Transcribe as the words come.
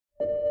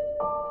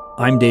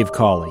I'm Dave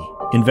Cawley,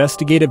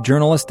 investigative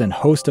journalist and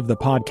host of the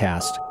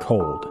podcast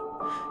Cold.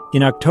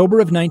 In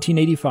October of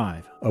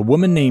 1985, a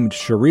woman named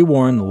Sheree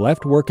Warren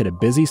left work at a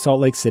busy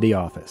Salt Lake City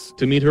office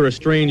to meet her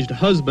estranged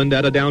husband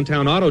at a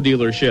downtown auto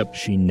dealership.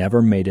 She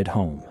never made it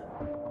home.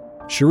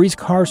 Sheree's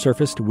car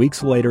surfaced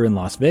weeks later in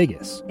Las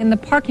Vegas. In the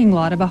parking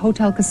lot of a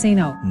hotel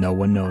casino. No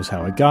one knows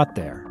how it got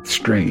there.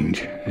 Strange.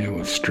 It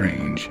was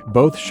strange.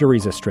 Both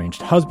Sheree's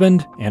estranged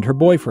husband and her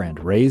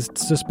boyfriend raised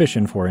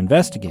suspicion for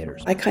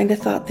investigators. I kind of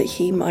thought that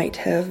he might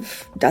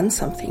have done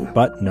something.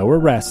 But no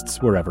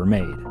arrests were ever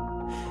made.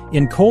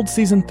 In Cold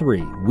Season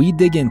 3, we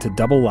dig into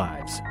double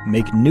lives,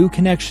 make new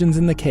connections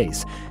in the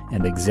case,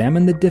 and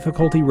examine the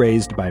difficulty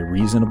raised by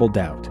reasonable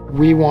doubt.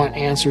 We want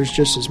answers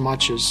just as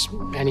much as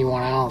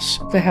anyone else.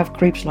 They have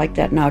creeps like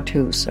that now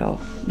too,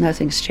 so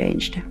nothing's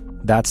changed.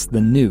 That's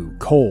the new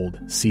Cold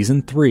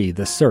Season 3,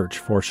 The Search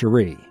for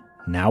Sheree,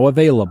 now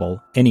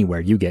available anywhere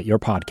you get your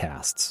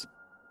podcasts.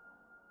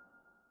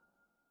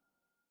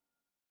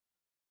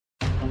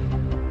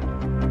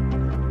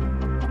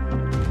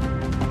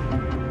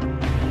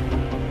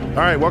 All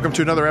right, welcome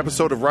to another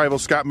episode of Rival.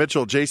 Scott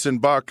Mitchell, Jason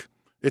Buck.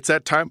 It's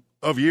that time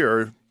of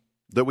year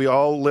that we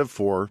all live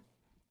for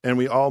and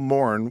we all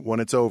mourn when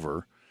it's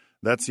over.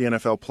 That's the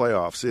NFL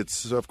playoffs.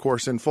 It's, of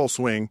course, in full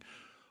swing.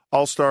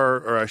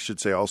 All-Star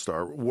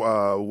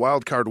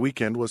Wild Card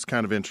Weekend was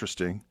kind of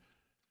interesting.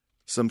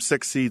 Some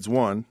 6 seeds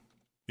won,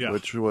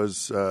 which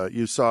was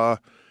you saw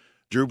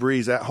Drew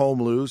Brees at home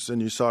lose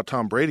and you saw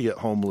Tom Brady at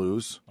home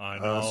lose. I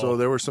know. So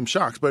there were some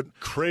shocks, but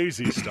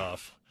crazy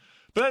stuff.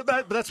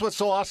 But that's what's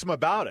so awesome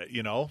about it,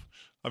 you know.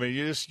 I mean,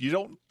 you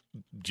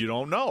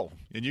don't know,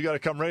 and you got to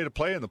come ready to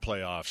play in the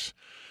playoffs.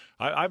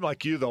 I'm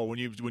like you though. When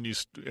you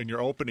and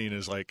your opening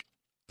is like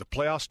the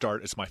playoff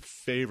start is my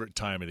favorite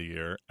time of the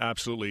year,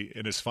 absolutely.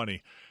 And it's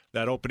funny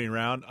that opening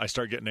round, I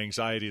start getting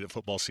anxiety that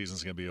football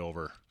season's going to be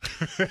over.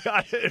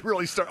 It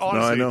really starts.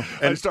 Honestly, no, I know.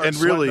 I start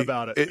sweating really,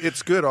 about it.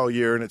 It's good all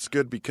year, and it's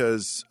good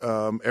because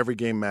every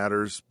game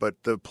matters.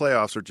 But the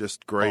playoffs are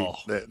just great.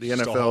 The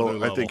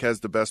NFL, I think, has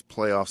the best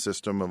playoff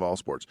system of all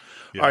sports.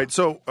 Yeah. All right,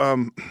 so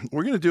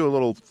we're going to do a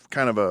little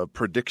kind of a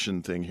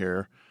prediction thing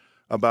here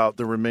about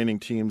the remaining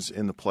teams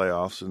in the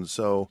playoffs, and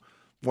so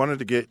wanted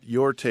to get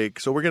your take.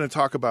 So we're going to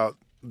talk about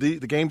the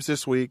games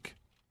this week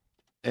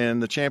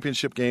and the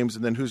championship games,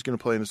 and then who's going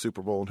to play in the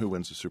Super Bowl and who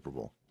wins the Super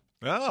Bowl.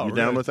 Oh, you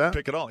down with that?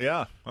 Pick it all.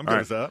 Yeah, I'm good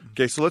with that.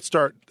 Okay, so let's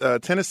start.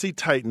 Tennessee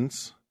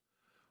Titans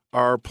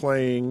are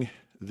playing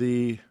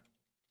the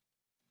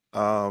who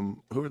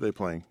are they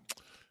playing?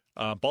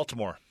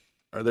 Baltimore.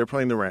 They're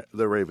playing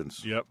the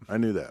Ravens. Yep. I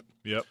knew that.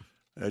 Yep.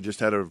 I just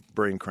had a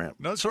brain cramp.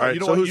 No, that's all right.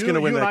 You know so what? Who's going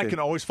to win you that and I game? can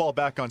always fall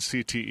back on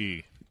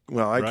CTE.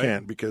 Well, I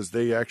can't because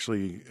they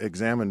actually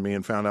examined me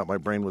and found out my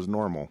brain was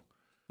normal.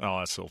 Oh,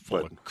 that's so full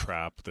of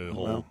crap. The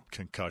whole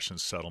concussion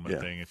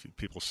settlement thing. If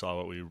people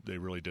saw what they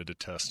really did to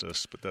test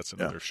us, but that's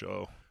another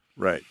show.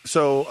 Right.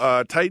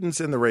 So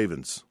Titans and the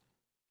Ravens.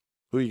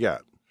 Who you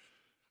got?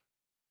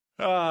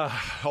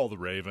 All the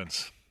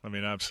Ravens. I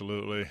mean,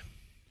 absolutely.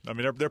 I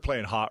mean, they're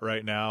playing hot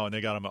right now, and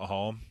they got them at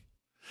home.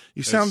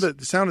 You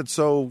sounded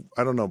so,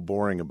 I don't know,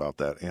 boring about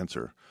that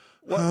answer.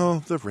 What?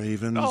 Oh, the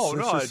Ravens. Oh,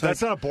 no,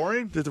 that's not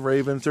boring. The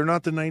Ravens. They're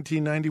not the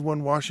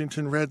 1991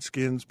 Washington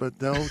Redskins, but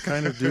they'll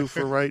kind of do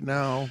for right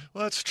now.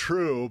 Well, that's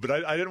true, but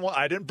I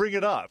didn't bring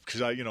it up because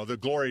the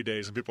glory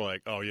days, and people are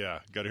like, oh yeah,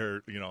 got to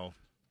hear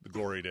the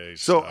glory days.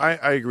 So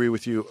I agree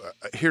with you.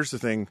 Here's the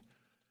thing.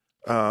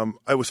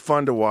 It was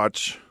fun to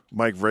watch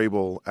Mike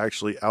Vrabel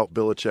actually out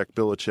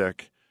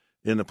Belichick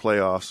in the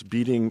playoffs,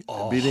 beating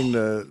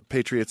the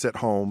Patriots at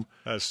home.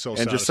 That's so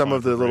and just some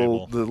of the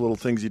little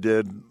things he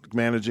did,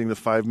 managing the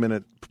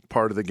 5-minute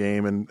part of the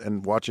game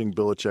and watching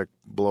Belichick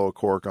blow a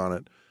cork on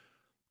it.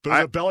 But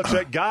he's a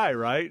Belichick guy,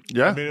 right?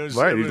 Yeah, I mean,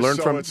 right. He learned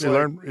from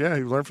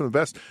the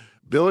best.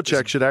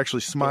 Belichick should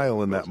actually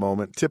smile in that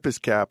moment, tip his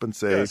cap, and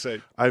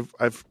say,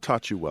 "I've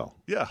taught you well."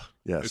 Yeah.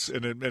 Yes.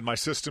 And my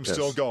system's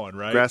still going,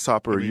 right?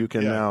 Grasshopper, you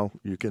can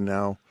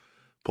now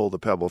pull the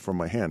pebble from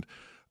my hand.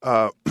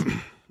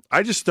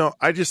 I just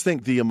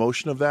think the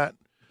emotion of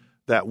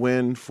that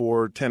win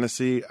for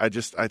Tennessee, I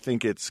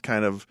think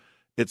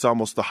it's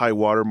almost the high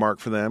water mark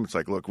for them. It's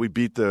like, look, we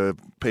beat the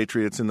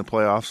Patriots in the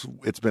playoffs.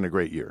 It's been a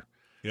great year.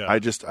 Yeah. I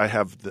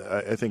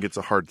think it's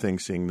a hard thing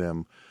seeing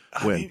them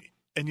win.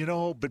 I mean,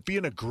 and but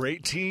being a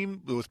great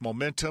team with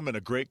momentum and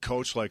a great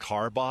coach like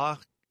Harbaugh,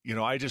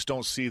 I just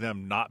don't see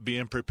them not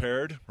being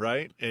prepared,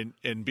 right?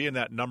 And being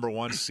that number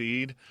one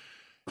seed.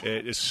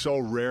 It is so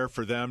rare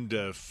for them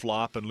to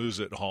flop and lose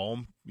at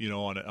home,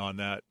 on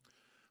that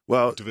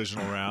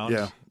divisional round.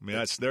 Yeah, I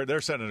mean they're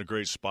setting in a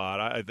great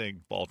spot. I think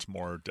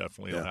Baltimore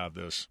definitely will have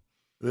this.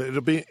 It'll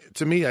be,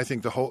 to me, I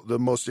think the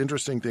most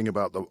interesting thing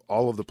about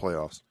all of the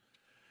playoffs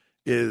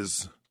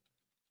is,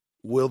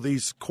 will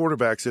these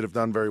quarterbacks that have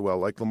done very well,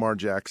 like Lamar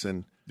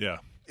Jackson,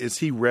 is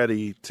he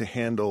ready to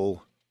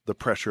handle the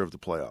pressure of the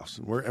playoffs?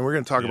 And we're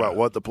going to talk about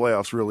what the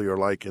playoffs really are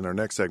like in our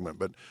next segment.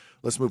 But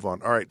let's move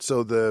on. All right,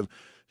 so the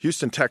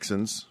Houston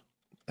Texans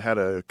had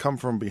a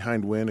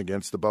come-from-behind win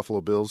against the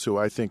Buffalo Bills, who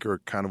I think are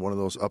kind of one of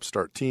those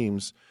upstart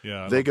teams.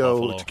 Yeah, they go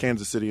Buffalo to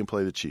Kansas City and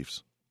play the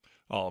Chiefs.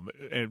 Oh,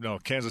 and no,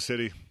 Kansas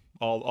City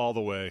all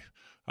the way.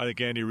 I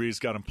think Andy Reid's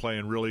got them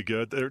playing really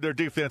good. Their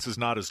defense is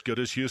not as good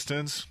as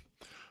Houston's,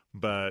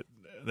 but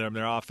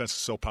their offense is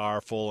so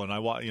powerful. And I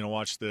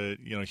watched the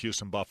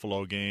Houston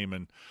Buffalo game,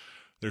 and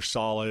they're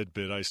solid,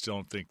 but I still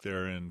don't think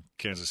they're in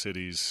Kansas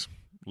City's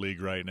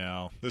league right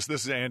now. This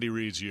is Andy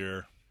Reid's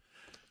year.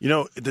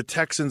 The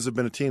Texans have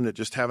been a team that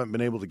just haven't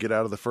been able to get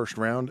out of the first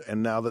round,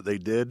 and now that they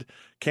did,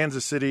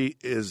 Kansas City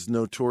is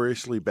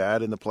notoriously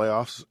bad in the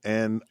playoffs,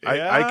 and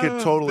I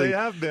could totally – they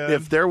have been.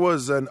 If there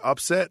was an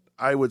upset,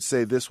 I would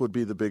say this would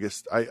be the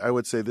biggest – I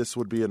would say this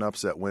would be an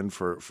upset win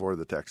for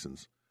the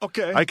Texans.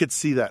 Okay. I could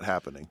see that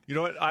happening. You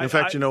know what? In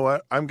fact, you know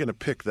what? I'm going to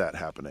pick that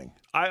happening.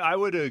 I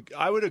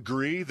would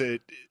agree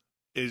that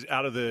is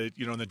out of the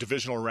in the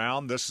divisional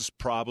round, this is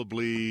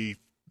probably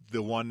 –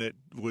 the one that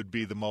would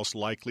be the most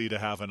likely to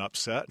have an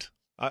upset.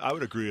 I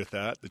would agree with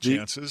that, the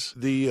chances.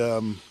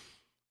 Deshaun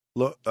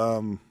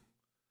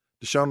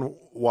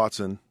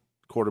Watson,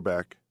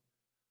 quarterback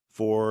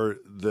for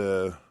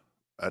the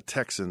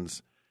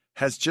Texans,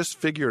 has just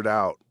figured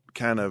out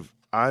kind of,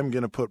 I'm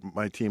going to put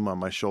my team on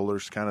my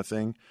shoulders kind of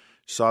thing.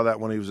 Saw that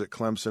when he was at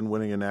Clemson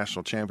winning a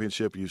national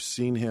championship. You've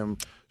seen him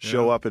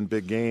show up in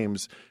big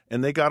games,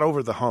 and they got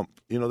over the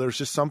hump. There's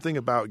just something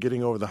about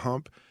getting over the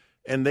hump,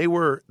 and they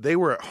were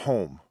at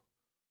home.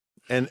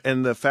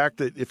 And the fact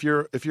that if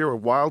you're a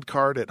wild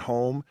card at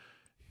home,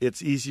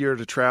 it's easier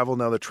to travel.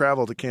 Now, the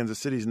travel to Kansas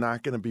City is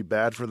not going to be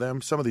bad for them.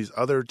 Some of these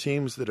other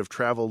teams that have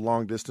traveled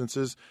long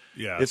distances,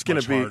 it's going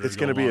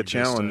to be a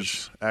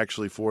challenge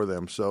actually for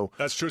them. So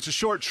that's true. It's a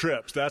short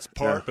trip. That's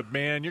part. But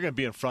man, you're going to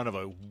be in front of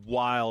a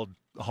wild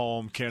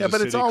home Kansas City crowd. Yeah,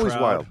 but it's always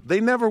wild.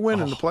 They never win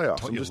in the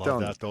playoffs. Don't you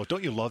love that though?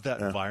 Don't you love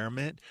that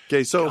environment?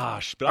 Okay, so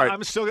gosh, but right.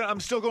 I'm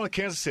still going to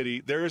Kansas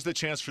City. There is the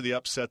chance for the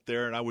upset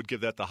there, and I would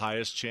give that the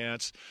highest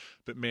chance.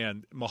 But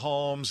man,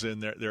 Mahomes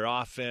and their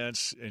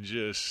offense, and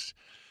just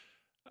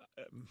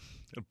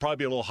it'll probably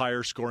be a little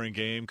higher scoring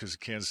game because of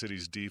Kansas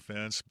City's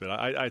defense. But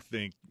I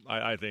think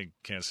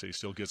Kansas City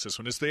still gets this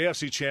one. It's the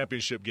AFC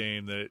Championship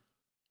game that,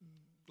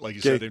 like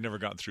you said, they've never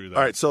gotten through that.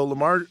 All right, so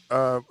Lamar,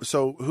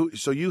 so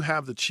you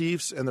have the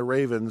Chiefs and the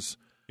Ravens.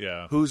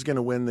 Yeah, who's going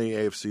to win the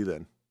AFC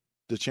then?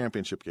 The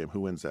championship game. Who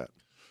wins that?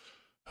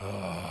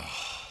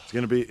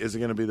 Is it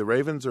going to be the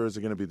Ravens or is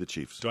it going to be the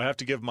Chiefs? Do I have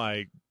to give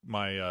my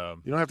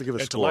you don't have to give a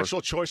intellectual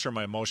choice or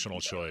my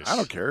emotional choice? I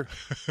don't care.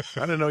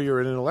 I didn't know you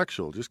were an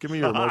intellectual. Just give me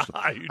your emotion.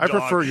 I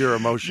prefer your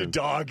emotion. You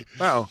dog.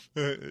 Wow.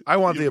 I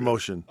want the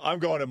emotion. I'm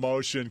going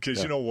emotion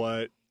because you know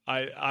what?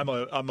 I'm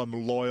a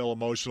loyal,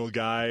 emotional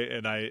guy,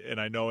 and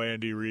I know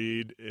Andy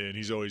Reid, and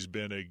he's always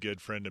been a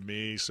good friend to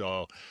me.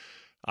 So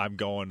I'm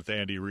going with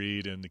Andy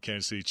Reid and the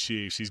Kansas City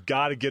Chiefs. He's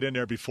got to get in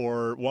there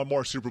before one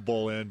more Super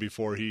Bowl in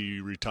before he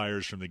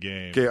retires from the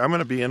game. Okay, I'm going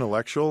to be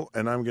intellectual,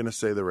 and I'm going to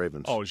say the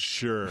Ravens. Oh,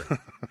 sure.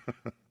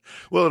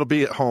 Well, it'll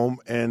be at home,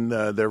 and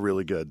they're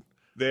really good.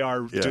 They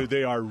are, dude.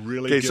 They are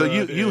really good. So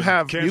you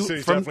have Kansas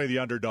City's definitely the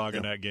underdog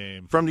in that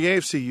game. From the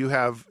AFC, you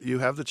have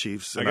the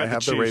Chiefs, and I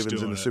have the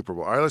Ravens in the Super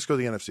Bowl. All right, let's go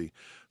to the NFC.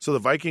 So the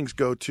Vikings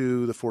go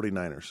to the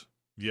 49ers.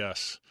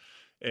 Yes,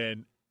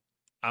 and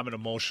I'm an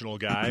emotional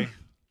guy.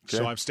 Okay.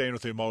 So I'm staying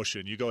with the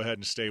emotion. You go ahead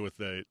and stay with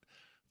the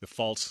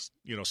false,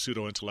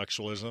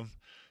 pseudo-intellectualism,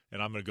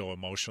 and I'm going to go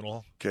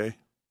emotional. Okay.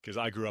 Because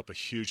I grew up a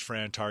huge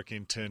Fran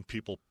Tarkenton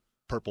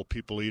Purple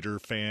People Eater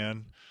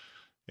fan,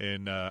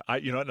 and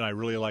I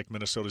really like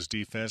Minnesota's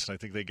defense, and I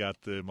think they got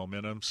the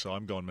momentum. So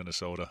I'm going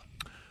Minnesota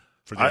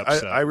for the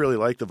upset. I really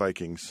like the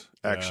Vikings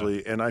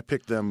actually, and I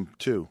picked them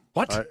too.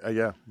 What?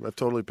 I've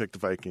totally picked the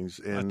Vikings.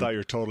 And I thought you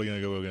were totally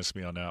going to go against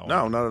me on that one.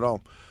 No, not at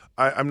all.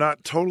 I'm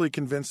not totally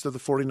convinced of the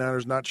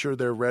 49ers, not sure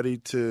they're ready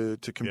to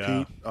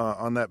compete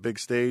on that big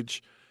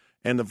stage.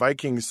 And the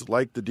Vikings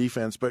like the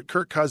defense, but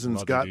Kirk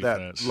Cousins got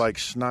that like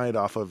schneid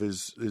off of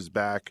his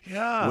back,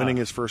 winning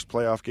his first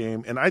playoff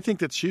game. And I think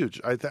that's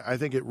huge. I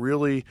think it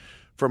really,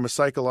 from a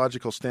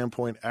psychological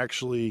standpoint,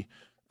 actually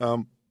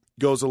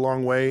goes a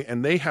long way.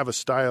 And they have a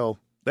style.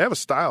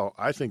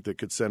 I think, that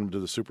could send them to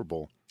the Super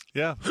Bowl.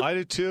 Yeah, I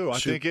did too. I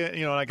think I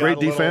got great a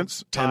little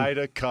defense tie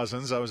to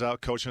Cousins. I was out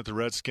coaching at the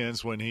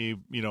Redskins when he,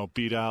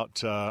 beat out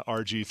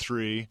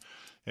RG3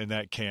 in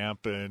that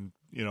camp, and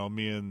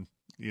me and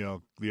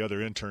the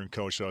other intern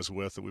coach I was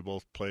with that we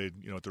both played,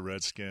 at the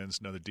Redskins,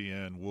 another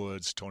DN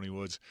Woods, Tony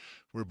Woods.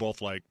 We were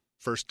both like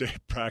first day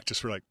of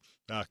practice. We're like,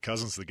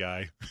 Cousins the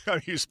guy.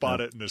 You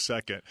spot it in a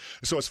second.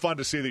 So it's fun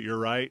to see that you're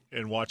right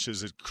and watch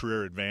his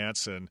career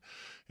advance and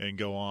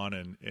go on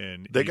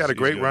and they got a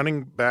great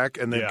running back,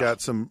 and they've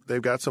got some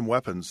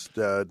weapons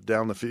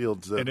down the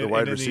field. The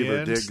wide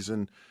receiver Diggs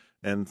and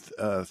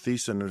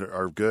Thiessen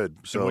are good.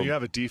 So and when you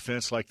have a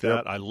defense like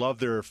that, I love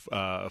their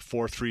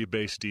 4-3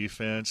 base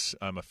defense.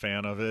 I'm a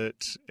fan of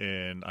it,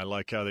 and I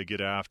like how they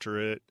get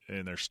after it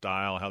and their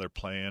style, how they're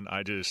playing.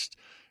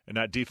 And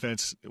that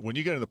defense, when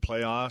you get into the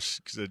playoffs,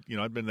 because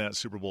I've been to that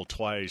Super Bowl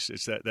twice,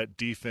 it's that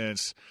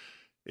defense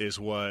is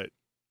what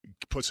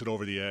puts it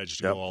over the edge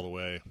to go all the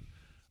way.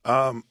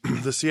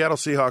 The Seattle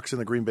Seahawks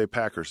and the Green Bay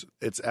Packers.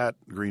 It's at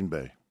Green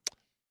Bay.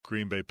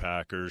 Green Bay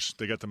Packers.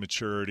 They got the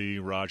maturity.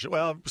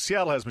 Well,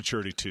 Seattle has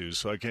maturity too,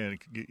 so I can't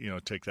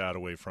take that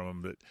away from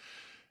them. But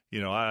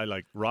I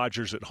like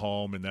Rodgers at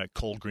home in that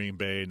cold Green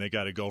Bay, and they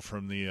got to go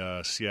from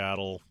the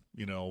Seattle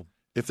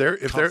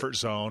comfort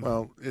zone.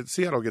 Well,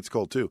 Seattle gets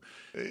cold too,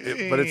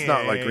 but it's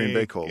not like Green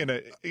Bay cold. In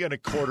a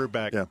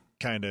quarterback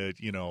kind of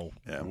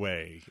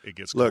way, it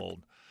gets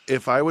cold.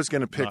 If I was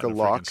going to pick Not a in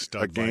lock,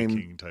 Stud a game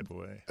Viking type of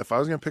way. If I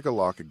was going to pick a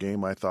lock, a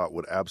game I thought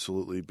would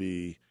absolutely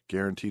be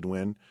guaranteed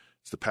win,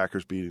 it's the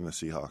Packers beating the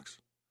Seahawks,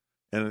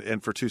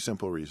 and for two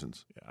simple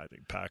reasons. Yeah, I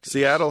think Packers.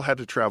 Seattle had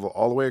to travel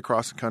all the way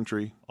across the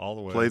country, all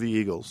the way, play the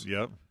Eagles.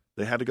 Yep.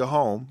 They had to go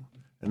home,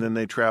 and then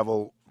they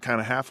travel kind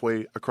of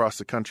halfway across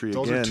the country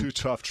Those again. Those are two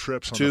tough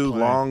trips. Two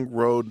long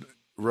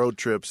road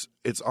trips.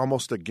 It's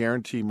almost a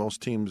guarantee.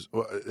 Most teams,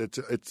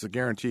 it's a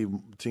guarantee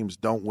teams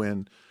don't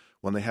win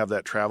when they have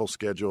that travel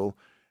schedule.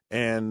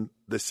 And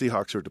the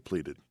Seahawks are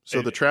depleted.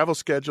 So the travel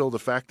schedule, the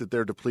fact that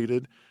they're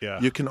depleted,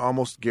 you can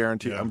almost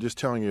guarantee. Yeah. I'm just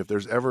telling you, if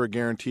there's ever a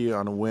guarantee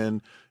on a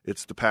win,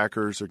 it's the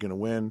Packers are going to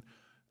win.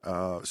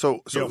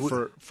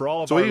 For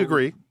all of we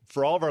agree.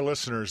 For all of our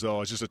listeners, though,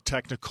 it's just a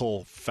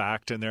technical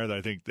fact in there that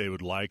I think they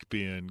would like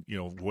being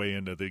way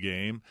into the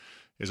game.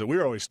 Is that we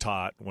were always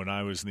taught when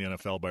I was in the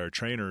NFL by our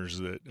trainers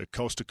that a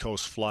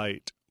coast-to-coast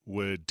flight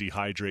would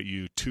dehydrate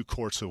you 2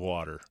 quarts of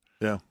water.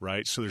 Yeah.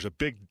 Right. So there's a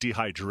big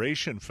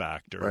dehydration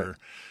factor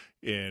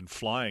in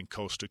flying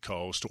coast to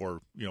coast,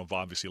 or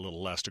obviously a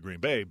little less to Green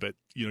Bay. But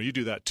you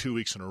do that 2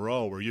 weeks in a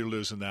row where you're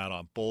losing that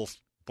on both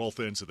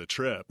ends of the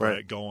trip,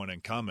 right? Going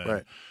and coming,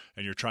 and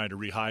you're trying to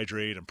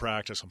rehydrate and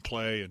practice and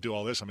play and do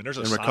all this. I mean, there's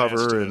a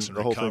science to this and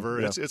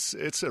recover. Whole thing,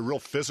 it's a real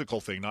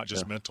physical thing, not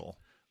just mental.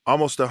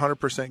 Almost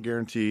 100%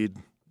 guaranteed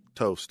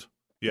toast.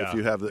 Yeah.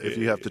 If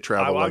you have to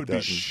travel, I would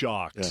be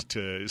shocked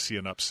to see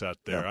an upset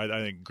there. Yeah. I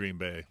think Green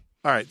Bay.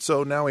 All right,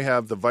 so now we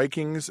have the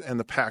Vikings and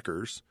the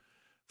Packers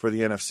for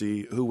the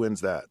NFC. Who wins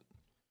that?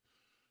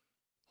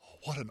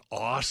 What an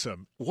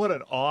awesome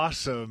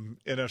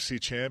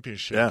NFC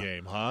championship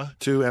game, huh?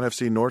 2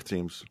 NFC North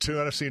teams. 2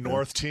 NFC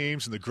North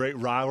teams, and the great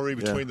rivalry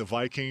between the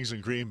Vikings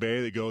and Green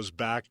Bay that goes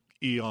back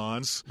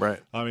eons. Right.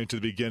 I mean, to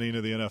the beginning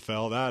of the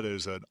NFL. That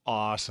is an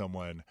awesome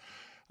one.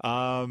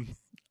 I'm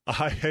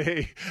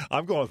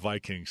going with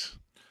Vikings.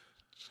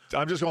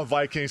 I'm just going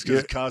Vikings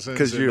because Cousins.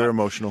 Because you're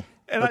emotional.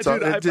 And I've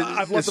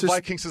loved the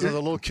Vikings since I was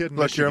a little kid in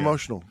Michigan. You're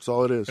emotional. That's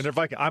all it is. And they're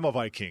Viking. I'm a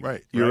Viking.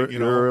 Right. You're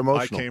emotional.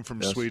 I came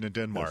from Sweden and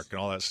Denmark and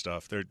all that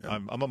stuff.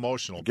 I'm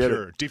emotional.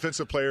 Pure.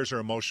 Defensive players are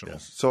emotional.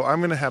 Yes. So I'm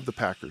going to have the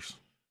Packers.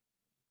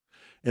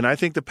 And I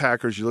think the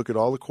Packers, you look at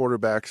all the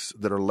quarterbacks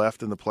that are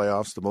left in the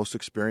playoffs, the most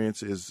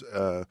experience is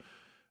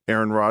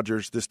Aaron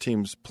Rodgers. This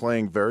team's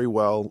playing very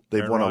well.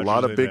 They've won a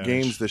lot of big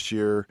games this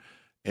year.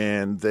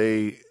 And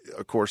they,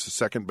 of course, the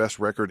second best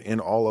record in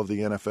all of the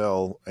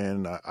NFL.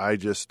 And I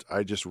just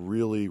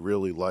really,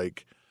 really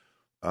like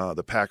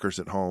the Packers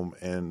at home.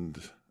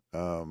 And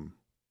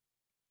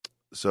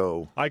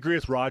so I agree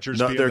with Rodgers.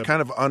 They're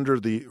kind of under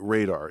the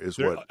radar.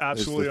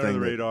 Absolutely under the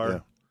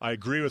radar. I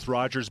agree with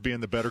Rodgers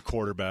being the better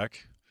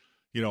quarterback.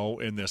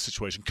 In this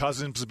situation,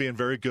 Cousins being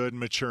very good and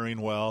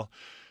maturing well,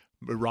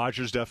 but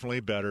Rodgers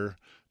definitely better.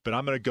 But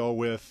I'm going to go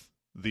with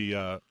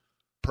the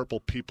purple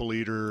people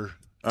eater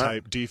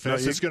type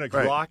defense. It's going to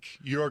rock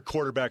your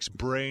quarterback's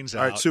brains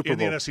out in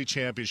the NFC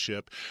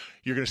Championship.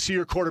 You're going to see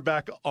your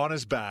quarterback on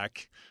his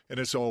back, and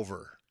it's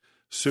over.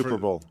 Super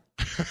Bowl.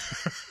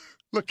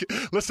 Look,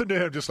 listen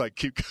to him just like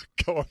keep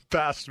going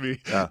past me.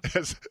 Yeah.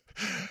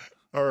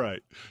 All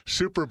right,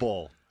 Super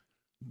Bowl.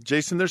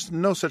 Jason, there's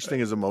no such thing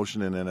as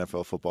emotion in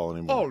NFL football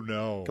anymore. Oh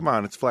no! Come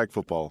on, it's flag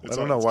football. I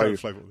don't know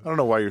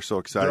why you're so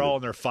excited. They're all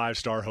in their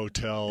 5-star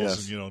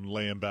hotels and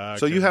laying back.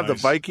 So you have the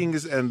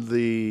Vikings and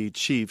the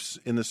Chiefs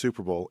in the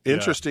Super Bowl.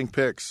 Interesting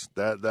picks.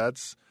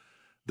 That's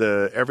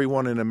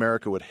everyone in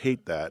America would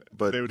hate that,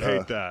 but they would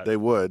hate that. They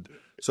would.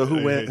 So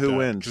who wins?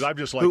 Because I'm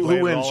just like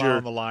who wins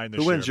on the line this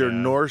year. Who wins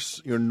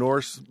your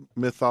Norse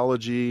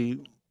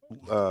mythology,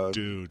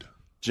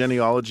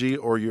 genealogy,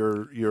 or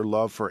your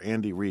love for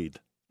Andy Reid?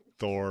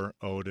 Thor,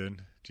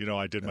 Odin. Do you know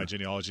I did my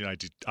genealogy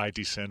and I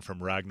descend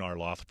from Ragnar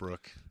Lothbrok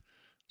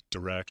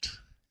direct.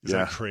 Is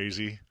that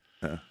crazy?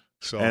 Yeah.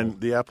 So, and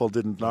the apple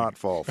did not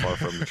fall far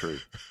from the tree.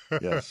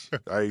 Yes.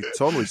 I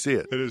totally see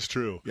it. It is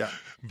true. Yeah.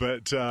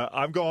 But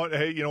I'm going,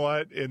 hey, you know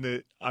what?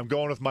 I'm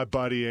going with my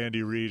buddy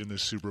Andy Reid in the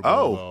Super Bowl.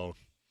 Oh.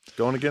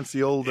 Going against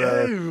the old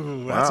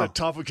that's a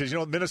tough one because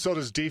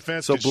Minnesota's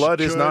defense. So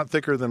blood is not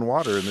thicker than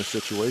water in this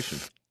situation.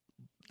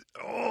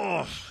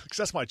 Oh, because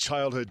that's my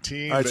childhood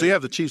team. All right, so you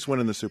have the Chiefs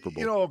winning the Super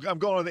Bowl. I'm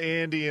going with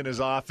Andy and his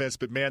offense,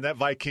 but man, that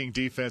Viking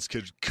defense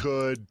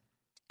could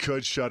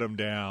shut him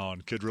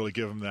down. Could really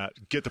give him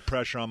get the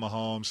pressure on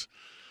Mahomes.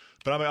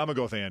 But I'm gonna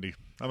go with Andy.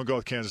 I'm gonna go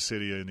with Kansas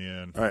City in the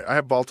end. All right, I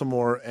have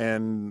Baltimore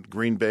and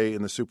Green Bay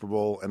in the Super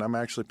Bowl, and I'm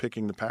actually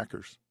picking the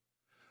Packers.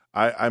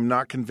 I'm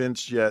not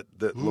convinced yet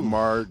that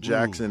Lamar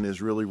Jackson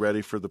is really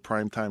ready for the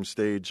primetime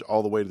stage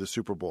all the way to the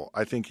Super Bowl.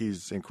 I think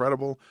he's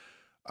incredible.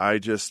 I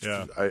just,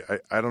 I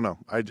don't know.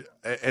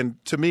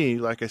 And to me,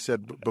 like I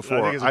said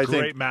before, I think it's a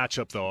great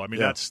matchup, though. I mean,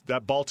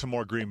 that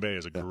Baltimore Green Bay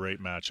is a great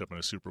matchup in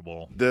a Super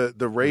Bowl.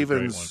 The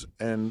Ravens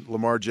and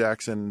Lamar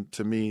Jackson,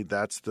 to me,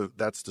 that's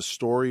the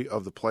story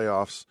of the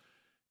playoffs.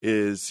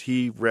 Is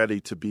he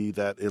ready to be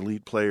that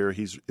elite player?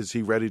 Is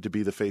he ready to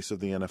be the face of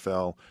the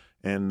NFL?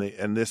 And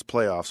this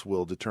playoffs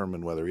will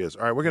determine whether he is.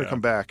 All right, we're going to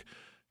come back.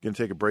 Going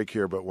to take a break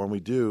here, but when we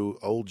do,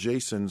 old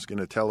Jason's going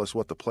to tell us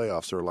what the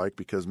playoffs are like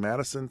because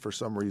Madison, for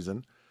some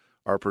reason,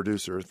 our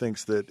producer,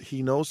 thinks that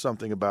he knows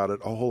something about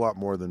it a whole lot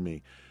more than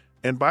me.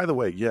 And by the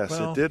way, yes,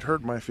 it did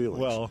hurt my feelings.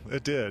 Well,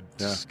 it did.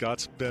 Yeah.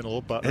 Scott's been a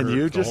little butthurt. And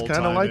you just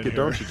kind of like it,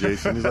 don't you,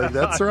 Jason? He's like,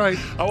 that's right.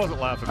 I wasn't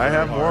laughing. I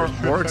have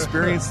more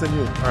experience than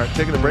you. All right,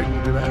 taking a break.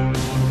 We'll do that.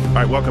 All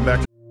right, welcome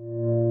back.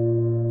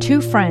 Two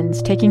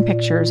friends taking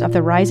pictures of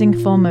the rising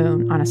full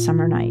moon on a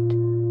summer night.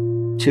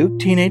 Two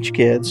teenage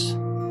kids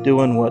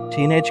doing what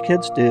teenage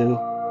kids do.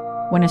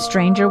 When a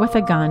stranger with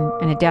a gun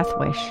and a death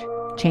wish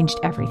changed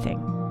everything.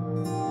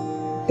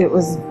 It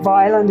was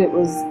violent, it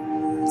was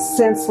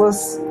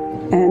senseless,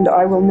 and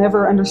I will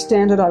never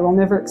understand it, I will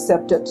never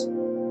accept it.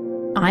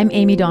 I'm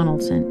Amy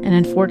Donaldson, and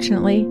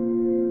unfortunately,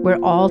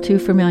 we're all too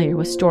familiar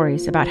with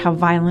stories about how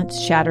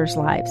violence shatters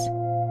lives.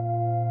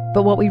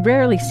 But what we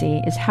rarely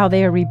see is how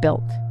they are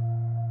rebuilt.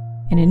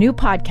 In a new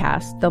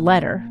podcast, The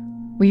Letter,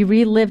 we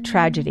relive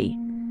tragedy,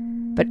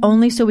 but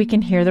only so we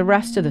can hear the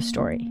rest of the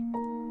story.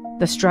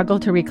 The struggle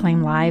to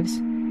reclaim lives,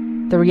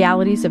 the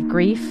realities of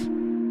grief,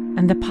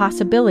 and the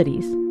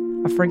possibilities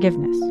of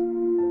forgiveness.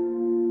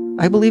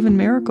 I believe in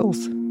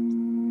miracles.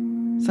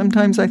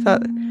 Sometimes I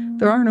thought,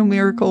 there are no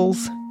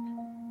miracles.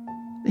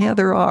 Yeah,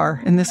 there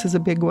are, and this is a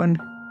big one.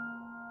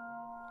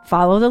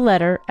 Follow The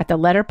Letter at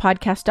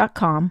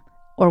theletterpodcast.com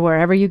or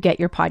wherever you get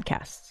your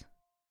podcasts.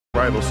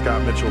 Rival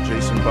Scott Mitchell,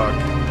 Jason Buck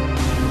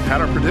had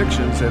our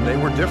predictions, and they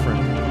were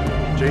different.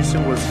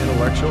 Jason was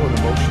intellectual and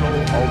emotional,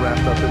 all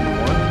wrapped up into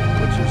one,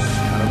 which is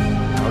kind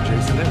of how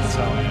Jason is.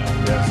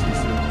 Yes, he's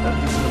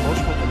an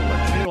emotional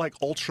intellectual. You're like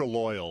ultra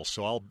loyal,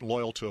 so I'll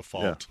loyal to a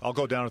fault. Yeah. I'll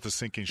go down with the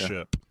sinking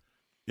ship.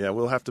 Yeah,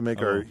 we'll have to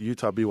make our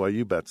Utah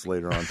BYU bets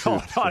later on, too.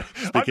 I'm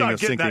not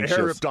getting that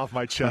hair ripped off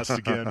my chest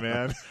again,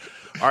 man.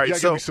 All right, you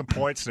gotta give me some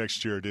points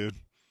next year, dude.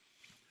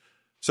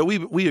 So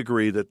we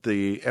agree that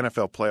the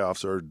NFL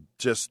playoffs are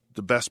just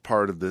the best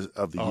part of the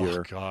year.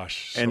 Oh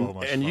gosh, so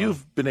much and fun.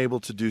 You've been able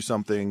to do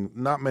something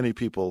not many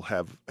people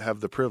have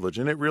the privilege,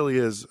 and it really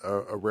is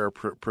a rare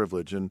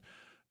privilege. And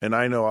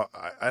I know,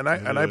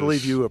 I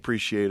believe you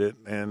appreciate it,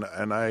 and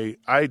I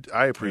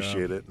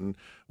appreciate it. And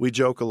we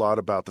joke a lot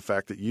about the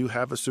fact that you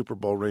have a Super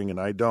Bowl ring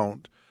and I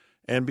don't.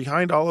 And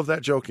behind all of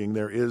that joking,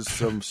 there is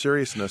some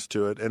seriousness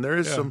to it, and there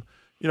is some.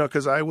 You know,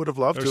 because I would have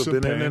loved to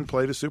have been in and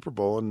played a Super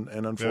Bowl, and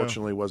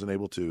unfortunately wasn't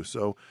able to.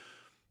 So,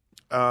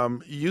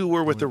 you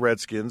were with the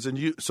Redskins,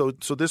 and so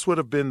this would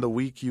have been the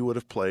week you would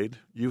have played.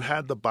 You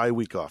had the bye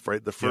week off,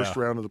 right? The first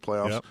round of the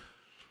playoffs. Yep.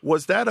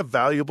 Was that a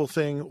valuable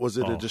thing? Was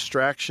it a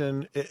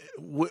distraction?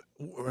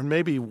 Or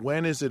maybe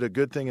when is it a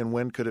good thing, and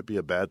when could it be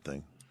a bad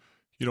thing?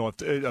 You know,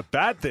 a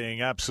bad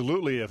thing,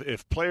 absolutely.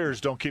 If players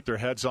don't keep their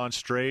heads on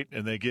straight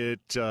and they get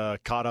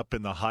caught up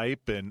in the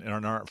hype and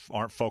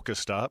aren't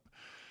focused up.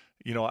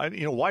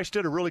 Weiss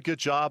did a really good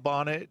job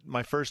on it.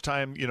 My first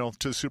time, to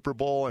the Super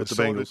Bowl with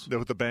the Bengals.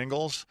 With the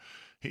Bengals,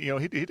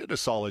 he did a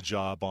solid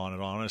job on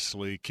it.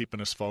 Honestly, keeping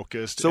us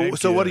focused.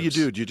 So what do?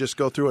 Do you just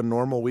go through a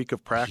normal week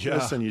of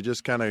practice and you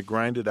just kind of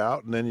grind it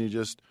out, and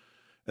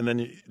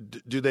then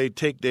do they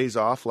take days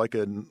off like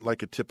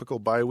a typical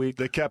bye week?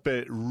 They kept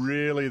it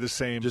really the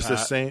same. Just the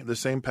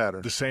same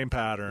pattern. The same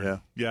pattern.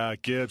 Yeah.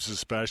 Gibbs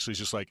especially is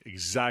just like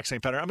exact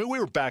same pattern. I mean, we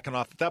were backing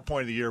off at that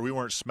point of the year. We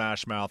weren't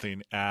smash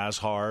mouthing as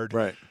hard,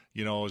 right?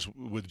 As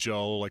with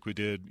Joe, like we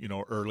did,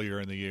 earlier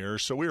in the year.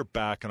 So we were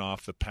backing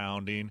off the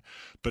pounding,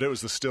 but it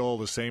was still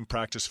the same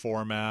practice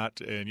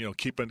format, and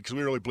because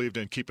we really believed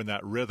in keeping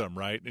that rhythm,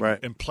 right?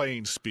 And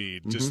playing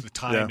speed, just the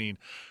timing.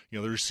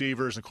 The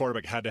receivers and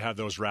quarterback had to have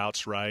those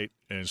routes right,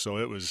 and so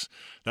it was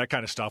that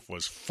kind of stuff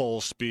was full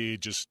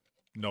speed, just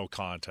no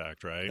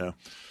contact, right? Yeah.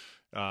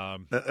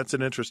 That's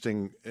an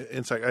interesting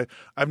insight.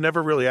 I've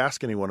never really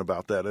asked anyone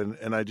about that,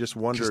 and I just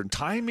wondered. Just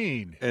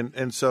timing.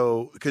 And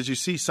so, because you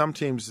see some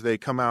teams, they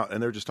come out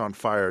and they're just on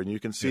fire, and you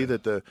can see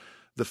that the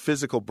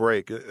physical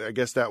break, I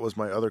guess that was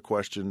my other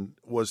question,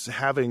 was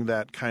having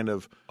that kind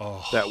of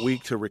that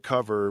week to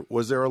recover.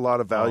 Was there a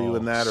lot of value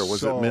in that, or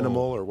was it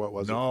minimal, or what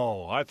was it?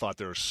 No, I thought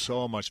there was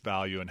so much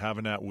value in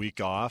having that week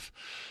off.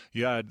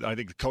 Yeah, I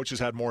think the coaches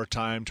had more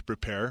time to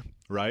prepare,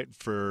 right,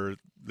 for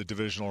the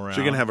divisional round. So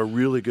you're going to have a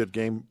really good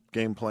game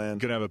plan. Going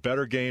to have a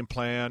better game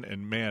plan,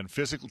 and man,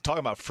 physically, talking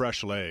about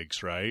fresh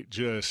legs, right?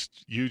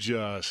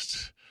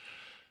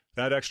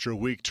 That extra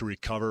week to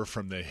recover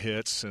from the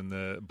hits and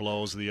the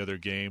blows of the other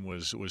game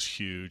was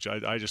huge.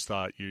 I just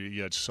thought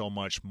you had so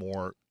much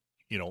more,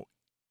 you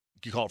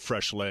call it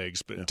fresh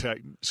legs, but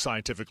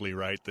scientifically,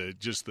 right?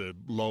 Just the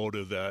load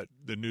of the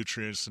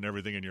nutrients and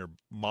everything in your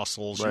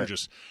muscles, right.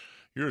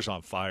 You're just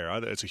on fire.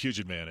 It's a huge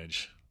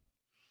advantage.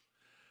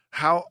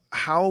 How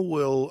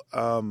will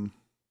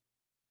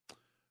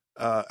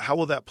how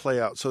will that play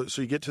out? So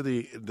you get to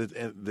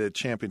the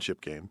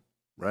championship game,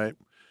 right?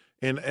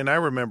 And I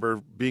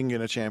remember being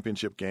in a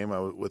championship game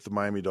with the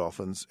Miami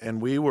Dolphins,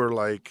 and we were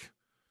like,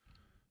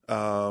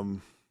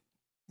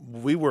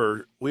 we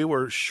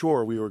were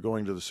sure we were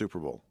going to the Super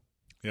Bowl.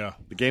 Yeah.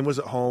 The game was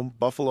at home,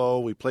 Buffalo.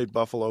 We played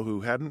Buffalo,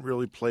 who hadn't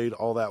really played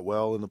all that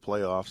well in the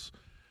playoffs.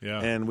 Yeah.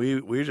 And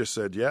we just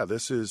said, yeah,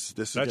 this is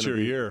that's your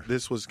year.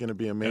 This was going to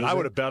be amazing. And I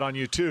would have bet on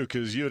you too,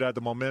 because you had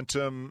the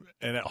momentum,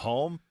 and at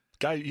home,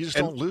 guy, you just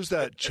don't lose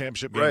that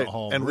championship game at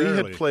home. And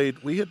rarely.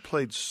 we had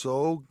played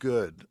so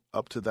good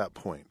up to that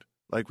point.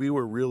 Like we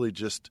were really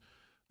just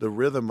the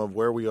rhythm of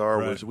where we are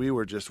was we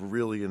were just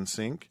really in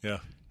sync. Yeah.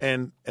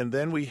 And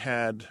then we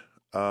had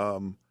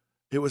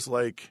it was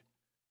like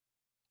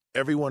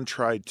everyone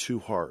tried too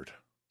hard.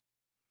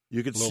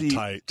 You could see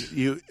tight.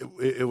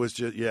 It was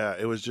just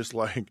it was just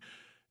like,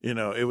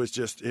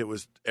 it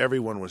was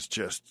everyone was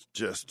just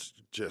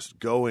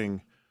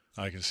going.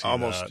 I can see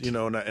almost,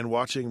 that. and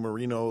watching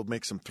Marino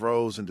make some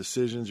throws and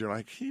decisions, you're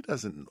like, he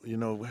doesn't,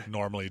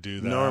 normally do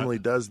that. Normally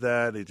does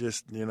that. It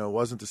just,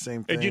 wasn't the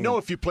same thing. And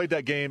if you played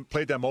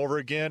them over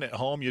again at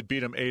home, you'd beat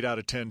them 8 out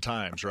of 10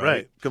 times, right?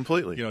 Right,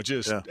 completely.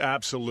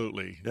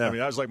 Absolutely. Yeah. I mean,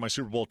 that was like my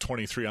Super Bowl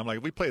 23. I'm like,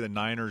 if we play the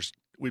Niners,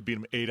 we'd beat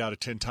them 8 out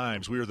of 10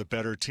 times. We were the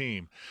better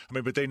team. I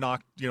mean, but they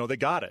knocked, they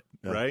got it,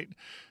 right?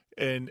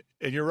 And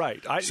you're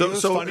right.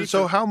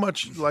 So how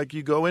much, like,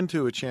 you go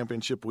into a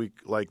championship week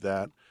like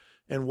that,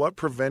 and what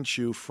prevents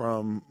you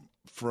from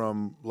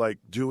playing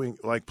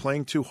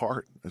too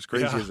hard? As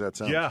crazy as that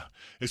sounds. Yeah,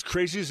 as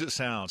crazy as it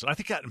sounds. And I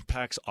think that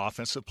impacts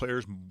offensive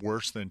players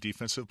worse than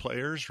defensive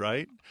players,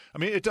 right? I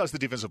mean, it does the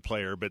defensive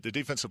player, but the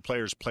defensive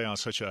players play on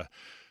such a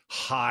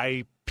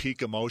high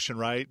peak emotion,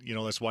 right?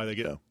 That's why they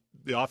get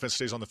the offense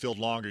stays on the field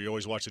longer. You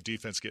always watch the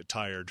defense get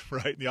tired,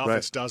 right? And the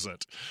offense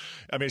doesn't.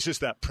 I mean, it's just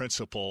that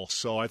principle.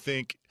 So I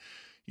think,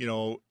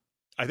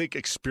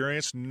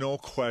 experience, no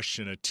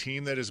question, a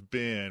team that has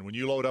been, when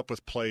you load up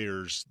with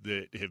players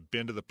that have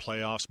been to the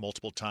playoffs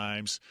multiple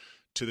times,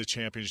 to the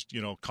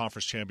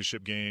conference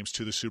championship games,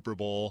 to the Super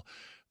Bowl,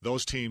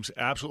 those teams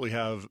absolutely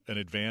have an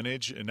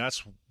advantage. And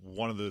that's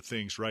one of the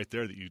things right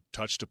there that you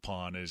touched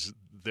upon is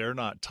they're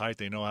not tight.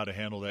 They know how to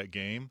handle that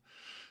game.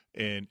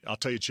 And I'll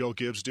tell you, Joe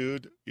Gibbs,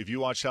 dude, if you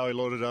watch how he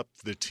loaded up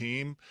the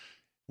team,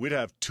 we'd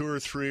have 2 or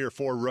 3 or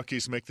 4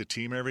 rookies make the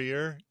team every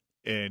year.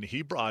 And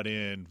he brought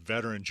in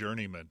veteran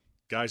journeymen.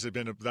 Guys that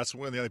that's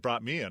when they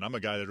brought me in. I'm a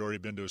guy that had already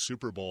been to a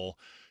Super Bowl.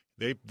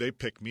 They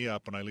pick me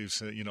up when I leave,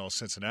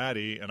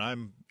 Cincinnati,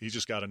 and he's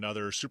just got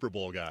another Super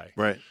Bowl guy,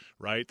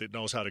 right, that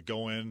knows how to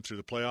go in through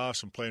the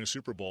playoffs and play in a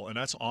Super Bowl. And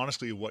that's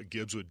honestly what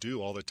Gibbs would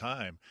do all the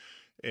time.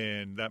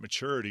 And that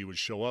maturity would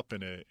show up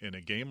in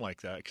a game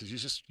like that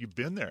because you've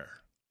been there,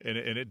 and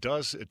it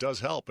does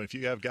help. And if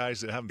you have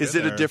guys that haven't been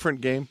there, is it a different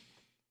game?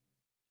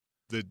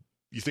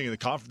 You think in the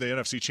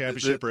NFC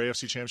Championship or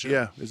AFC Championship?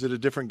 Yeah. Is it a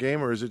different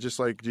game, or is it just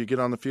like, do you get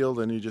on the field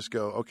and you just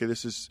go, okay,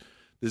 this is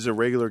a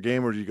regular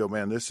game, or do you go,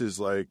 man, this is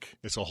like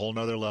 – It's a whole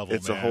nother level,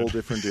 It's a whole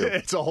different deal.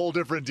 It's a whole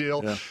different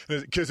deal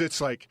because it's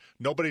like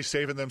nobody's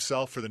saving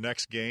themselves for the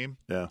next game.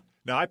 Yeah.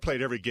 Now, I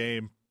played every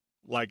game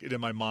like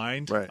in my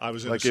mind. Right. I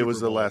was in like the Super it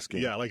was Bowl. the last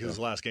game. Yeah, like it was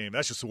the last game.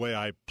 That's just the way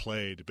I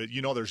played. But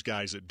there's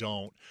guys that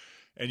don't.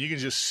 And you can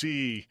just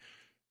see –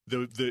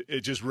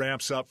 it just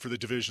ramps up for the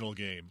divisional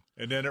game,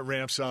 and then it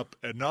ramps up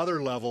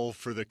another level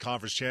for the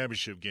conference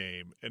championship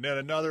game, and then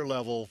another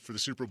level for the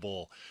Super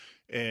Bowl.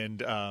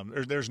 And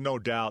there's no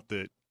doubt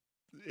that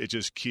it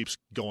just keeps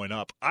going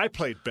up. I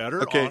played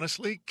better,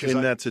 honestly.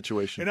 In that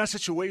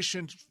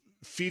situation,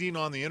 feeding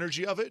on the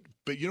energy of it.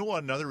 But you know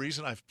what? Another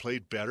reason I've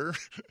played better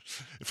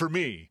for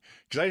me,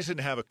 because I just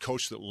didn't have a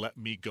coach that let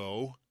me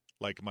go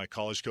like my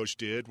college coach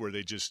did, where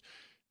the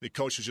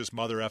coach was just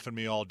mother effing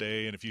me all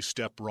day, and if you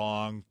step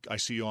wrong, I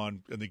see you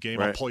in the game,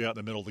 I'll pull you out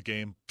in the middle of the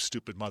game,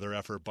 stupid mother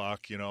effer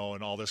Buck, and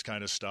all this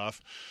kind of stuff.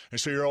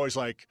 And so you're always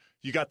like,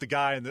 you got the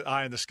guy in the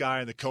eye in the sky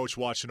and the coach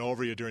watching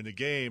over you during the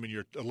game, and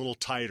you're a little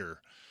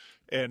tighter.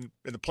 And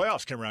the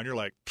playoffs came around, you're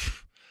like,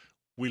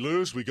 we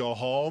lose, we go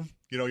home.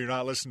 You're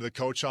not listening to the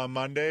coach on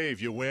Monday.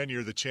 If you win,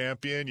 you're the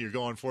champion. You're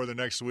going for the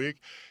next week.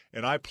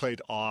 And I played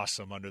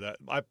awesome under that.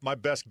 My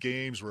best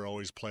games were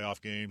always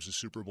playoff games, the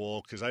Super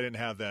Bowl, because I didn't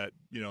have that,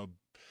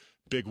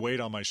 big weight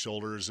on my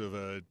shoulders of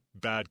a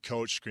bad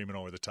coach screaming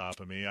over the top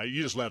of me.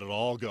 You just let it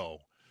all go.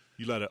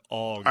 You let it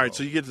all go. All right,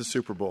 so you get to the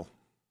Super Bowl.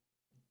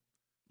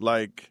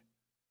 Like,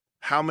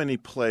 how many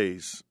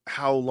plays?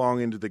 How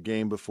long into the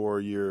game before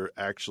you're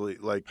actually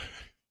like?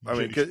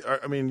 I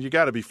mean, you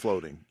got to be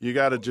floating. You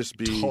got to just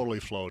be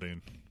totally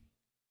floating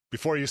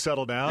before you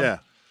settle down.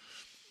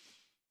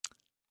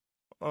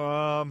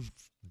 Yeah.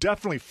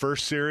 Definitely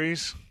first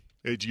series.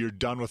 You're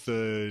done with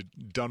the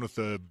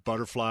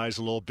butterflies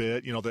a little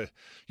bit.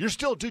 You're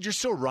still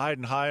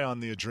riding high on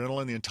the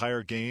adrenaline the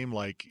entire game,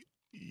 like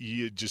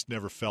you just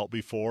never felt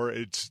before.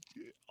 It's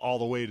all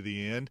the way to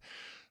the end.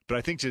 But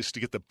I think just to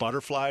get the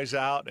butterflies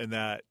out and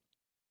the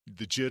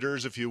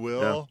jitters, if you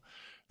will,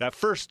 that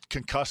first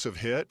concussive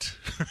hit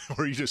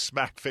where you just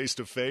smack face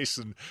to face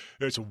and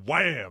it's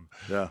wham.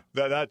 Yeah.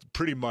 That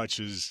pretty much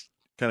is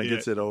Kind of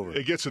gets it over.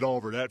 It gets it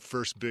over, that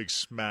first big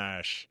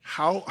smash.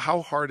 How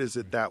hard is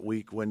it that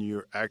week when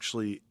you're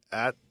actually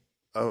at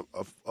a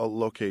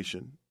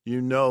location?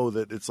 You know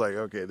that it's like,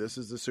 okay, this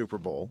is the Super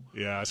Bowl.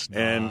 Yeah, it's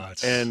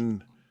nuts.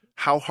 And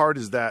how hard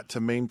is that to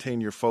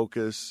maintain your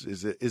focus?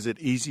 Is it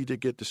easy to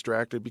get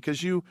distracted?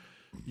 Because you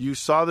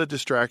saw the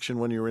distraction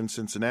when you were in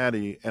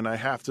Cincinnati, and I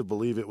have to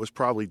believe it was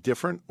probably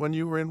different when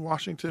you were in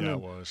Washington. Yeah,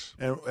 it was.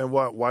 And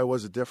why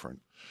was it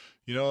different?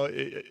 You know,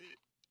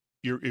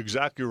 you're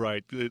exactly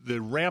right. The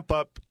ramp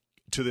up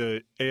to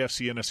the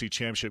AFC NFC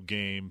Championship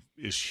game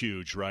is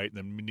huge, right?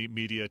 The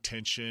media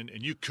attention,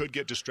 and you could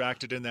get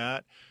distracted in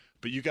that,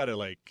 but you got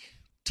to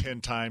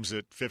 10 times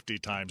it, 50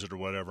 times it, or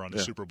whatever on the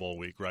Super Bowl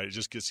week, right? It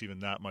just gets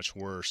even that much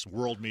worse.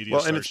 World media.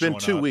 Well, and it's been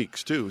 2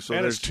 weeks too, so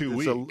and it's 2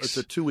 weeks. It's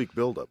a 2 week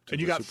buildup.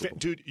 And you got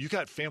you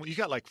got family. You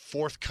got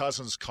fourth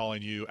cousins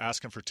calling you,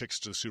 asking for tickets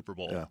to the Super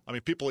Bowl. Yeah. I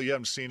mean, people you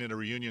haven't seen in a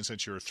reunion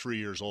since you were 3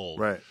 years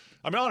old. Right.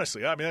 I mean,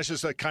 honestly, that's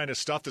just the kind of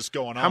stuff that's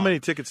going on. How many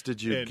tickets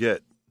did you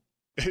get?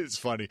 It's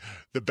funny.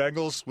 The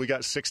Bengals, we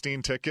got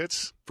 16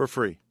 tickets for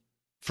free.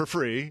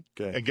 Okay.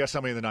 And guess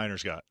how many the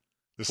Niners got?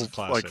 This is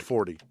classic.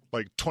 40.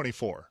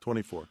 24.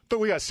 24. But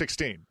we got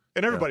 16.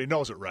 And everybody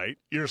knows it, right?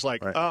 You're just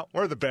like,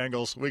 we're the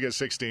Bengals. We get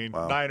 16.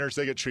 Wow. Niners,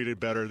 they get treated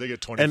better. They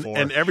get 24.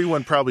 And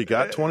everyone probably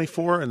got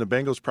 24, and the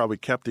Bengals probably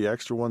kept the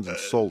extra ones and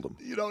sold them.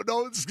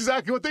 No, it's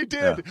exactly what they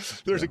did. Yeah.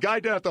 There's a guy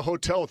down at the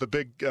hotel with a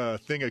big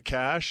thing of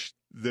cash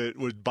that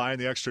was buying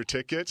the extra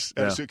tickets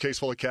and a suitcase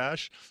full of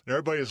cash. And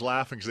everybody was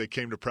laughing because they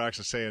came to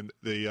practice saying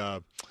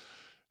the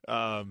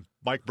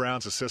Mike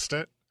Brown's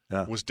assistant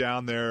was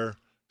down there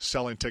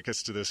selling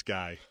tickets to this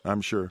guy. I'm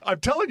sure. I'm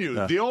telling you,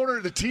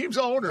 the team's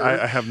owner.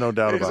 I have no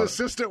doubt about it. His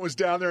assistant was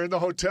down there in the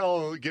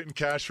hotel getting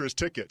cash for his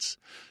tickets.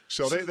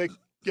 So they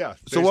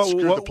so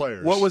screwed the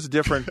players. What was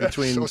different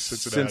between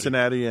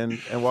Cincinnati and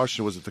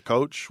Washington? Was it the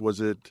coach?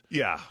 Was it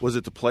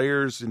the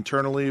players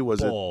internally?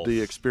 Was it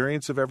the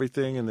experience of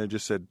everything? And they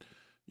just said,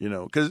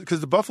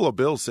 because the Buffalo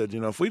Bills said,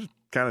 if we'd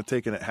kind of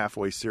taken it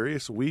halfway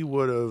serious, we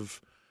would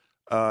have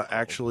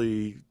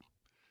actually.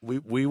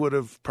 We would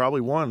have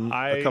probably won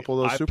a couple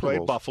of those Super Bowls. I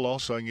played Buffalo,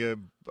 so I can give,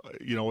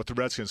 with the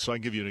Redskins, so I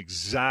can give you an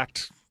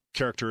exact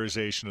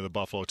characterization of the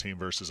Buffalo team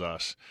versus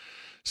us.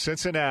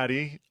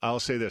 Cincinnati,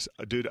 I'll say this,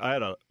 dude. I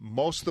had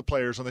most of the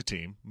players on the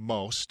team,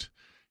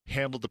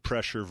 handled the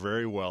pressure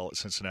very well at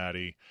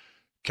Cincinnati,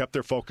 kept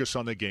their focus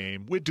on the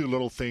game. We'd do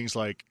little things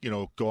like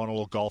go on a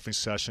little golfing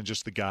session,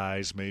 just the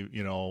guys, maybe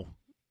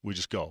we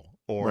just go.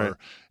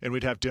 And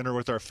we'd have dinner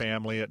with our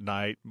family at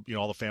night,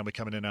 all the family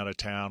coming in and out of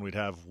town. We'd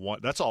have one.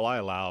 That's all I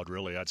allowed,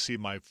 really. I'd see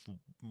my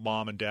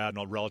mom and dad and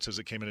all relatives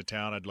that came into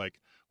town. I'd we're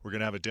going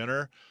to have a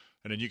dinner,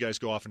 and then you guys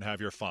go off and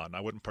have your fun.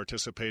 I wouldn't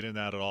participate in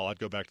that at all. I'd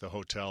go back to the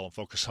hotel and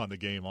focus on the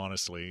game,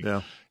 honestly.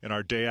 Yeah. And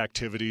our day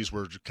activities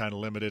were kind of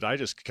limited. I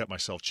just kept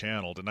myself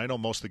channeled, and I know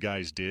most of the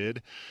guys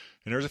did.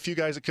 And there's a few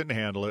guys that couldn't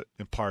handle it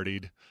and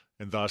partied,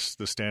 and thus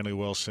the Stanley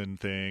Wilson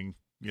thing.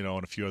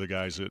 And a few other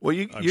guys that. Well,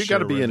 you got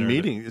to be in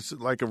meetings. It's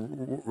like a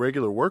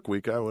regular work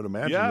week, I would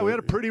imagine. Yeah, we had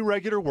a pretty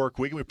regular work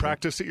week. We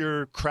practiced at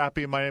your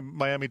crappy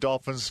Miami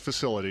Dolphins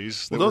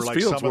facilities. Well, those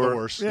fields were the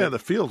worst. Yeah, the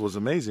field was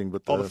amazing,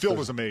 but the field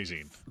was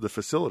amazing. The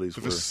facilities.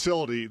 The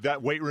facility,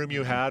 that weight room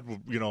you had,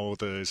 with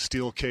the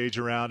steel cage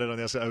around it, on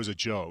this, that was a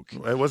joke.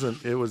 It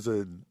wasn't. It was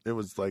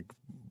like.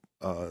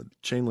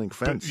 Chain link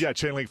fence. Yeah,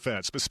 chain link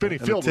fence. But Spinning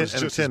Field was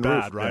just as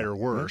bad, right, or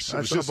worse. It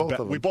was just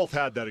we both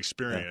had that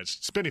experience.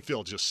 Yeah. Spinning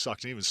Field just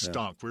sucked and even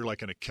stunk. We were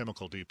like in a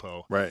chemical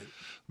depot. Right.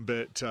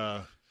 But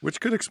which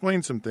could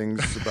explain some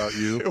things about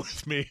you.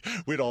 With me,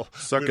 we'd all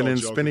sucking in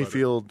Spinning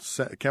Field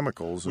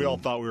chemicals. We all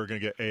thought we were going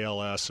to get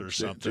ALS or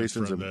something.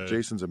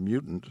 Jason's a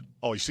mutant.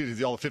 Oh, you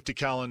see all the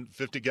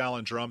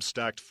 50-gallon drums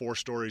stacked 4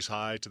 stories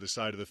high to the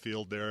side of the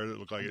field there. It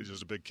looked like it was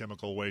just a big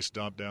chemical waste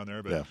dump down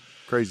there. But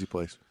crazy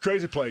place.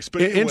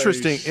 But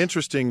anyways,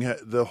 interesting.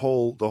 The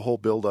whole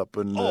build up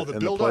and the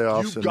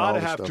playoffs. You've got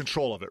to have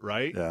control of it,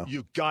 right? Yeah.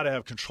 You've got to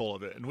have control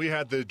of it. And we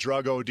had the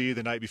drug OD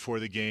the night before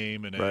the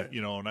game, and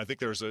and I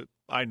think there was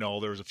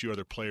a few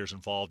other players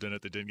involved in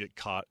it that didn't get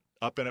caught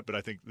up in it, but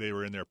I think they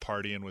were in there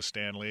partying with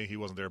Stanley. He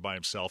wasn't there by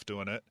himself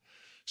doing it.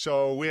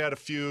 So we had a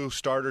few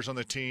starters on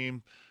the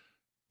team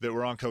that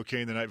were on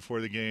cocaine the night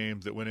before the game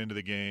that went into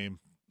the game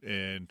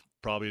and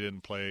probably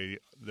didn't play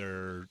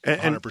their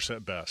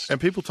 100% best.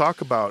 And people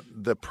talk about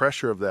the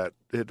pressure of that.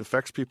 It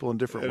affects people in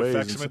different ways. It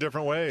affects them in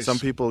different ways. Some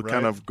people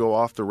kind of go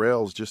off the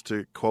rails just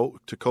to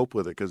cope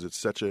with it because it's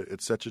such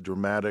a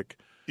dramatic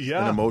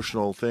an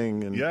emotional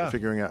thing and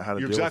figuring out how to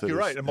deal with it. You're exactly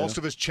right. And most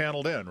of us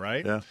channeled in,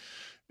 right? Yeah.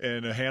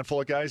 And a handful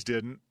of guys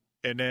didn't.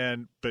 And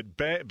then, but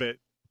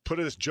put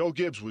it this, Joe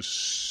Gibbs was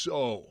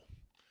so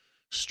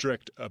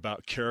strict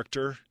about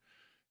character.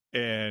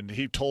 And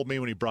he told me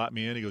when he brought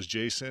me in, he goes,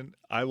 Jason,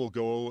 I will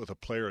go with a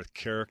player with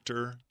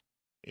character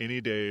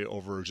any day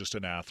over just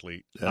an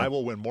athlete. Yeah. I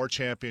will win more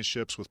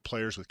championships with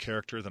players with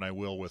character than I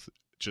will with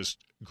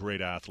just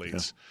great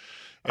athletes.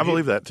 Yeah. I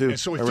believe that too. And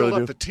so we filled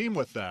up the team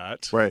with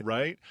that,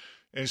 right?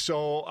 And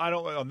so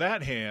on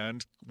that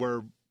hand,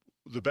 where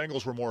the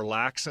Bengals were more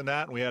lax in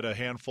that, and we had a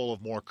handful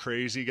of more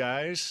crazy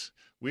guys.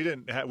 We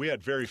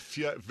had very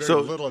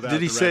little of that.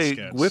 Did he the say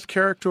Redskins. with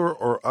character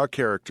or a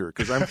character?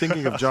 Because I'm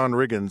thinking of John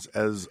Riggins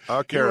as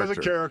a character. He was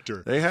a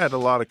character. They had a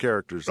lot of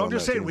characters. So I'm on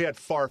just that saying team. we had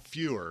far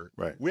fewer.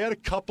 Right. We had a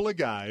couple of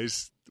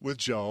guys with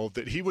Joe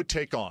that he would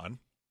take on,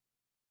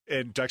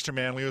 and Dexter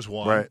Manley was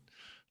one. Right.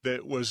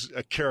 That was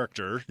a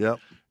character. Yep.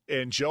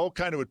 And Joe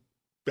kind of would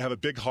have a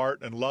big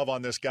heart and love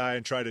on this guy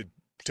and try to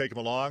take him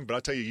along. But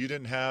I'll tell you, you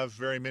didn't have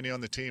very many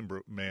on the team,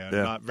 man.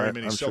 Yeah, Not very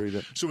many. I'm sure you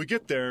did. So we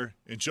get there,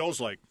 and Joe's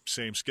like,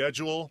 same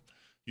schedule.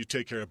 You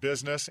take care of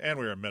business. And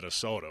we were in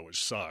Minnesota,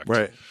 which sucked.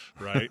 Right.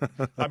 Right?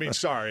 I mean,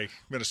 sorry,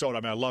 Minnesota.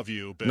 I mean, I love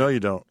you. But no, you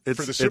don't.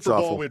 for the Super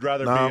Bowl, awful. we'd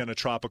rather be in a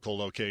tropical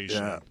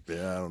location. Yeah,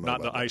 I don't know.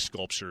 Not the about ice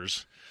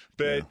sculptures.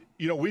 But,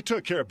 we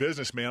took care of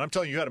business, man. I'm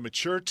telling you, you had a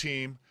mature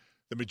team.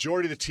 The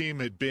majority of the team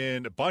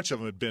a bunch of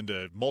them had been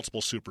to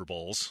multiple Super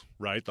Bowls,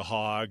 right? The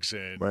Hogs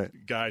and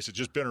guys that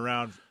just been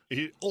around,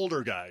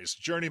 older guys,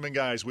 journeyman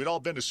guys. We'd all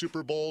been to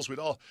Super Bowls. And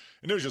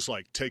it was just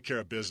like, take care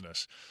of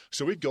business.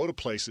 So we'd go to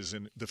places,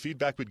 and the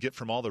feedback we'd get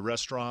from all the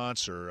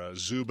restaurants or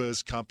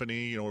Zuba's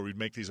company, where we'd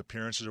make these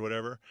appearances or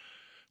whatever,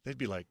 they'd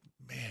be like,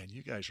 man,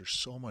 you guys are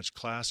so much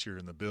classier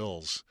than the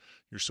Bills.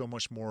 You're so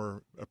much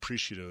more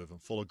appreciative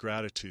and full of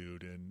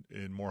gratitude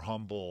and more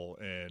humble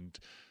and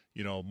 –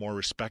 more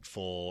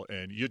respectful,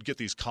 and you'd get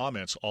these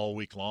comments all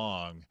week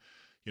long.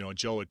 And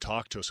Joe would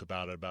talk to us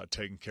about it, about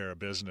taking care of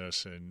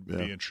business and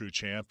being true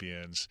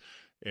champions.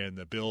 And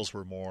the Bills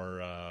were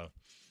more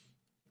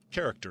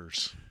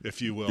characters,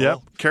 if you will.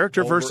 Yep,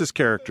 character versus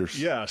characters.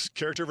 Yes,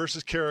 character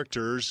versus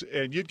characters.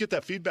 And you'd get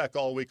that feedback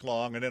all week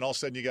long, and then all of a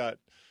sudden you got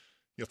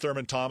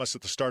Thurman Thomas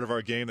at the start of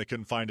our game. They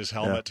couldn't find his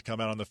helmet to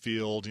come out on the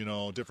field,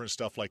 different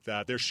stuff like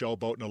that. They're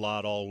showboating a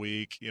lot all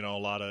week, a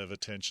lot of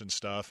attention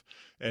stuff.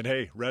 And,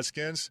 hey,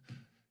 Redskins,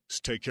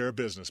 just take care of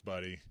business,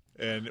 buddy.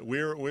 And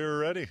we were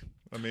ready.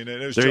 I mean,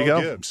 it was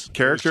Joe Gibbs.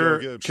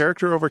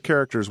 Character over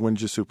characters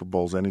wins you Super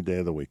Bowls any day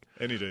of the week.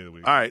 Any day of the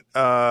week. All right.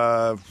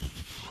 I'm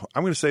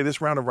going to say this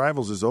round of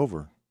Rivals is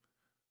over.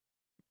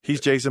 He's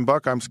Jason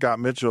Buck. I'm Scott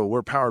Mitchell.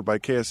 We're powered by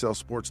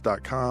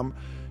KSLSports.com.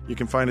 You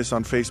can find us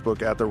on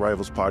Facebook at The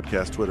Rivals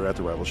Podcast, Twitter at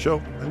The Rivals Show.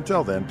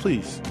 Until then,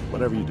 please,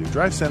 whatever you do,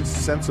 drive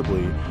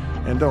sensibly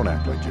and don't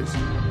act like Jason.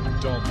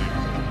 Don't do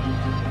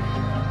that.